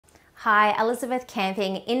Hi, Elizabeth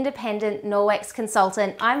Camping, independent Norwex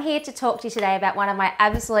consultant. I'm here to talk to you today about one of my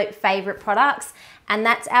absolute favourite products, and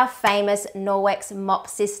that's our famous Norwex mop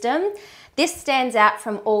system. This stands out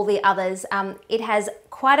from all the others. It has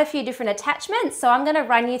quite a few different attachments, so I'm going to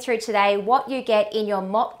run you through today what you get in your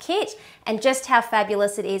mop kit and just how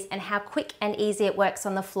fabulous it is and how quick and easy it works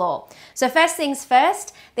on the floor. So first things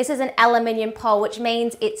first, this is an aluminium pole, which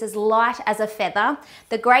means it's as light as a feather.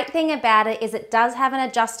 The great thing about it is it does have an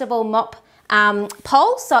adjustable mop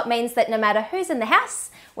pole, so it means that no matter who's in the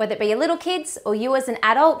house, whether it be your little kids or you as an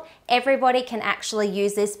adult, everybody can actually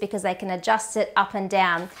use this because they can adjust it up and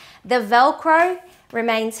down. The Velcro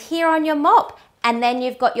remains here on your mop, and then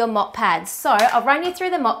you've got your mop pads. So I'll run you through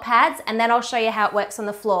the mop pads and then I'll show you how it works on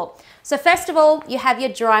the floor. So first of all, you have your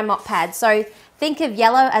dry mop pad. So think of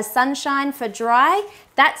yellow as sunshine for dry.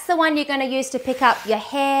 That's the one you're going to use to pick up your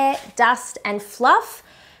hair, dust and fluff.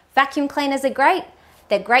 Vacuum cleaners are great.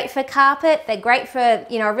 They're great for carpet, they're great for,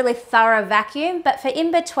 you know, a really thorough vacuum, but for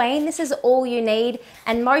in between, this is all you need,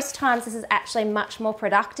 and most times this is actually much more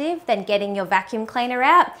productive than getting your vacuum cleaner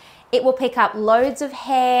out. It will pick up loads of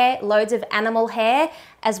hair, loads of animal hair,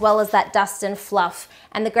 as well as that dust and fluff.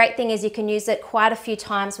 And the great thing is you can use it quite a few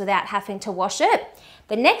times without having to wash it.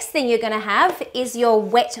 The next thing you're going to have is your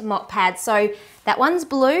wet mop pad. So that one's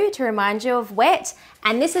blue to remind you of wet,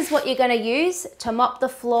 and this is what you're going to use to mop the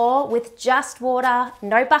floor with just water,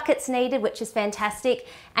 no buckets needed, which is fantastic,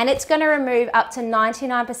 and it's going to remove up to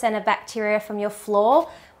 99% of bacteria from your floor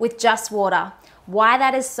with just water. Why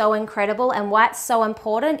that is so incredible and why it's so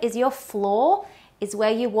important is your floor is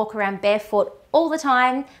where you walk around barefoot all the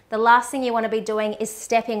time. The last thing you want to be doing is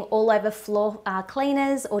stepping all over floor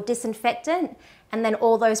cleaners or disinfectant, and then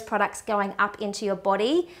all those products going up into your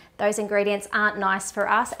body. Those ingredients aren't nice for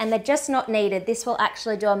us and they're just not needed. This will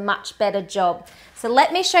actually do a much better job. So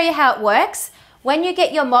let me show you how it works. When you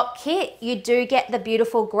get your mop kit, you do get the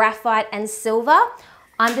beautiful graphite and silver.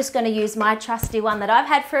 I'm just going to use my trusty one that I've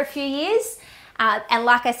had for a few years. And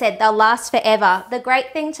like I said, they'll last forever. The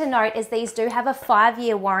great thing to note is these do have a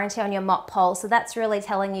 5-year warranty on your mop pole. So that's really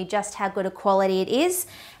telling you just how good a quality it is.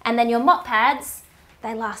 And then your mop pads,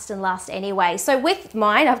 they last and last anyway. So with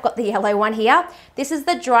mine, I've got the yellow one here. This is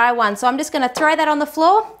the dry one. So I'm just going to throw that on the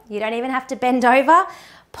floor. You don't even have to bend over.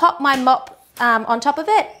 Pop my mop on top of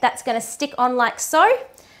it. That's going to stick on like so.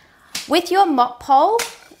 With your mop pole,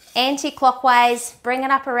 anti-clockwise, bring it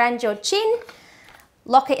up around your chin.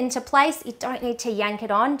 Lock it into place. You don't need to yank it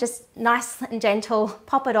on, just nice and gentle,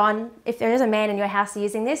 pop it on. If there is a man in your house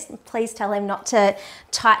using this, please tell him not to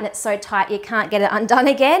tighten it so tight you can't get it undone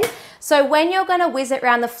again. So when you're gonna whiz it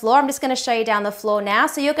around the floor, I'm just gonna show you down the floor now.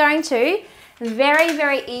 So you're going to very,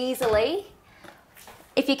 very easily,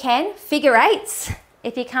 if you can, figure eights.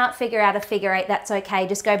 If you can't figure out a figure eight, that's okay.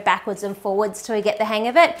 Just go backwards and forwards till you get the hang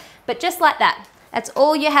of it. But just like that, that's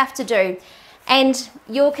all you have to do. And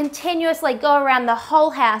you'll continuously go around the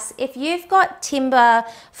whole house. If you've got timber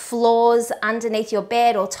floors underneath your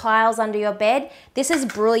bed or tiles under your bed, this is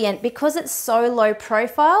brilliant because it's so low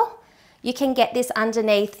profile. You can get this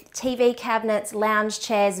underneath TV cabinets, lounge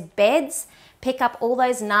chairs, beds, pick up all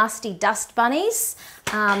those nasty dust bunnies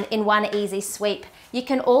in one easy sweep. You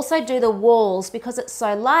can also do the walls because it's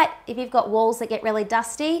so light. If you've got walls that get really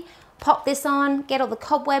dusty, pop this on, get all the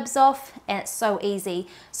cobwebs off, and it's so easy.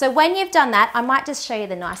 So when you've done that, I might just show you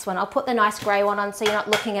the nice one. I'll put the nice grey one on so you're not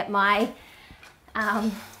looking at my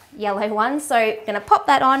yellow one. So I'm gonna pop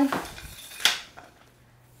that on,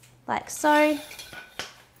 like so.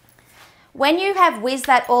 When you have whizzed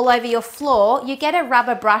that all over your floor, you get a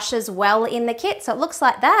rubber brush as well in the kit, so it looks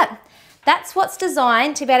like that. That's what's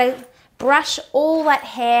designed to be able to brush all that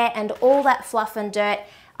hair and all that fluff and dirt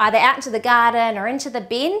either out into the garden or into the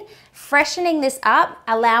bin, freshening this up,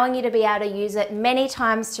 allowing you to be able to use it many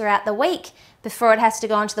times throughout the week before it has to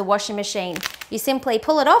go into the washing machine. You simply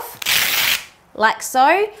pull it off like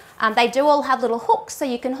so. They do all have little hooks, so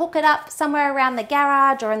you can hook it up somewhere around the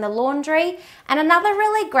garage or in the laundry. And another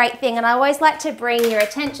really great thing, and I always like to bring your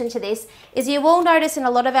attention to this, is you will notice in a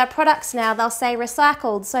lot of our products now, they'll say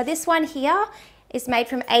recycled. So this one here is made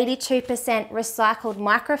from 82% recycled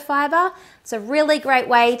microfibre. It's a really great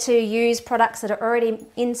way to use products that are already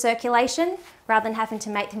in circulation rather than having to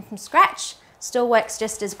make them from scratch. Still works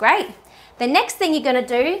just as great. The next thing you're going to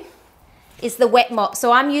do is the wet mop.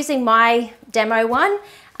 So I'm using my demo one.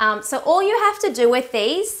 So all you have to do with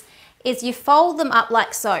these is you fold them up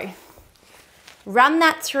like so. Run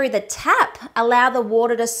that through the tap, allow the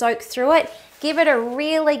water to soak through it, give it a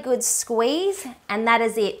really good squeeze, and that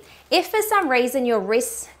is it. If for some reason your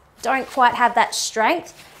wrists don't quite have that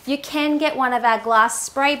strength, you can get one of our glass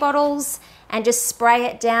spray bottles and just spray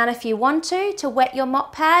it down if you want to wet your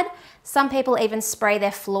mop pad. Some people even spray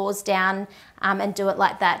their floors down and do it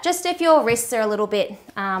like that, just if your wrists are a little bit,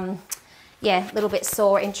 yeah, a little bit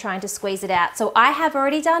sore in trying to squeeze it out. So I have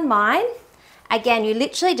already done mine. Again, you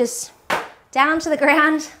literally just down to the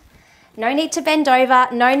ground, no need to bend over,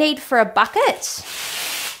 no need for a bucket.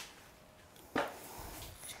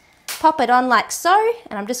 Pop it on like so,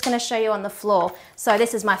 and I'm just going to show you on the floor. So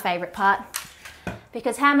this is my favorite part,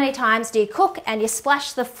 because how many times do you cook and you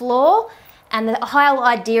splash the floor, and the whole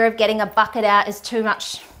idea of getting a bucket out is too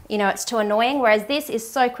much, you know, it's too annoying, whereas this is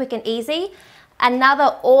so quick and easy.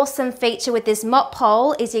 Another awesome feature with this mop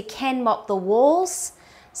pole is you can mop the walls.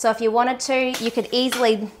 So if you wanted to, you could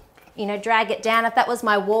easily, you know, drag it down. If that was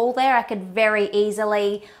my wall there, I could very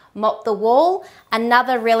easily mop the wall.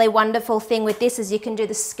 Another really wonderful thing with this is you can do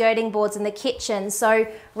the skirting boards in the kitchen. So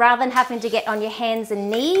rather than having to get on your hands and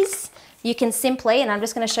knees, you can simply, and I'm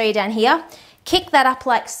just going to show you down here, kick that up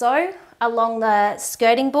like so along the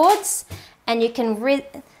skirting boards, and you can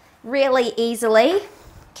really easily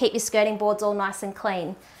keep your skirting boards all nice and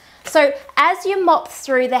clean. So as you mop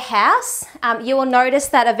through the house, you will notice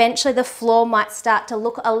that eventually the floor might start to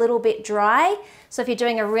look a little bit dry. So if you're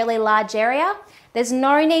doing a really large area, there's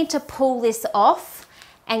no need to pull this off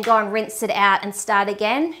and go and rinse it out and start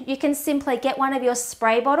again. You can simply get one of your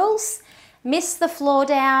spray bottles, mist the floor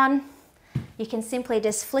down. You can simply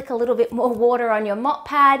just flick a little bit more water on your mop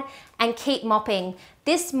pad and keep mopping.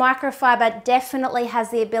 This microfiber definitely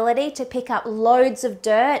has the ability to pick up loads of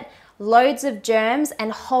dirt, loads of germs,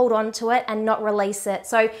 and hold on to it and not release it.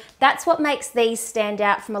 So that's what makes these stand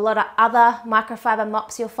out from a lot of other microfiber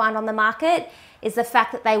mops you'll find on the market, is the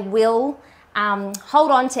fact that they will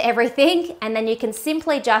hold on to everything, and then you can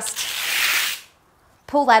simply just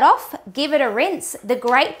pull that off, give it a rinse. The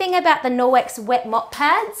great thing about the Norwex wet mop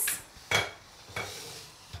pads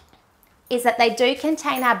is that they do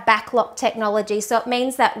contain our backlock technology. So it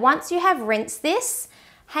means that once you have rinsed this,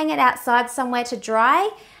 hang it outside somewhere to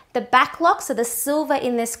dry, the backlock, so the silver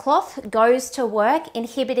in this cloth, goes to work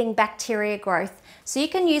inhibiting bacteria growth. So you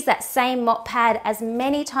can use that same mop pad as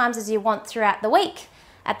many times as you want throughout the week.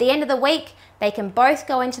 At the end of the week, they can both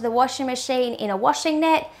go into the washing machine in a washing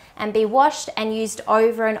net and be washed and used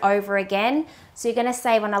over and over again. So you're going to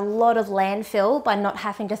save on a lot of landfill by not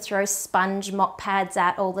having to throw sponge mop pads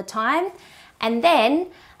out all the time. And then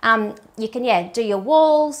you can, do your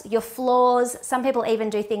walls, your floors. Some people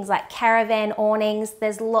even do things like caravan awnings.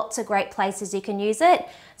 There's lots of great places you can use it.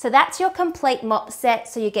 So that's your complete mop set.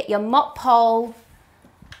 So you get your mop pole,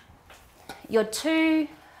 your 2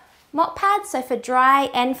 mop pads, so for dry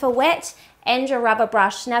and for wet, and your rubber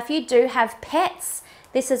brush. Now, if you do have pets,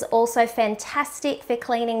 this is also fantastic for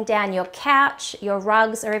cleaning down your couch, your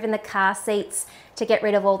rugs, or even the car seats to get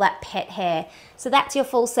rid of all that pet hair. So that's your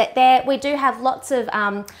full set there. We do have lots of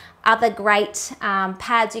other great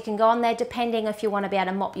pads you can go on there, depending if you want to be able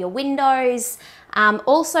to mop your windows.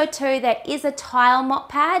 Also too, there is a tile mop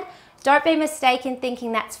pad. Don't be mistaken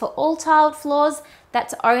thinking that's for all tiled floors.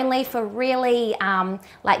 That's only for really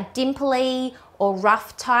like dimply or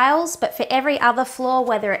rough tiles, but for every other floor,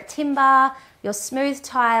 whether it's timber, your smooth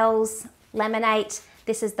tiles, laminate,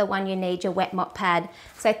 this is the one you need, your wet mop pad.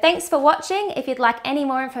 So thanks for watching. If you'd like any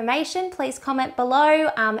more information, please comment below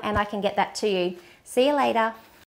and I can get that to you. See you later.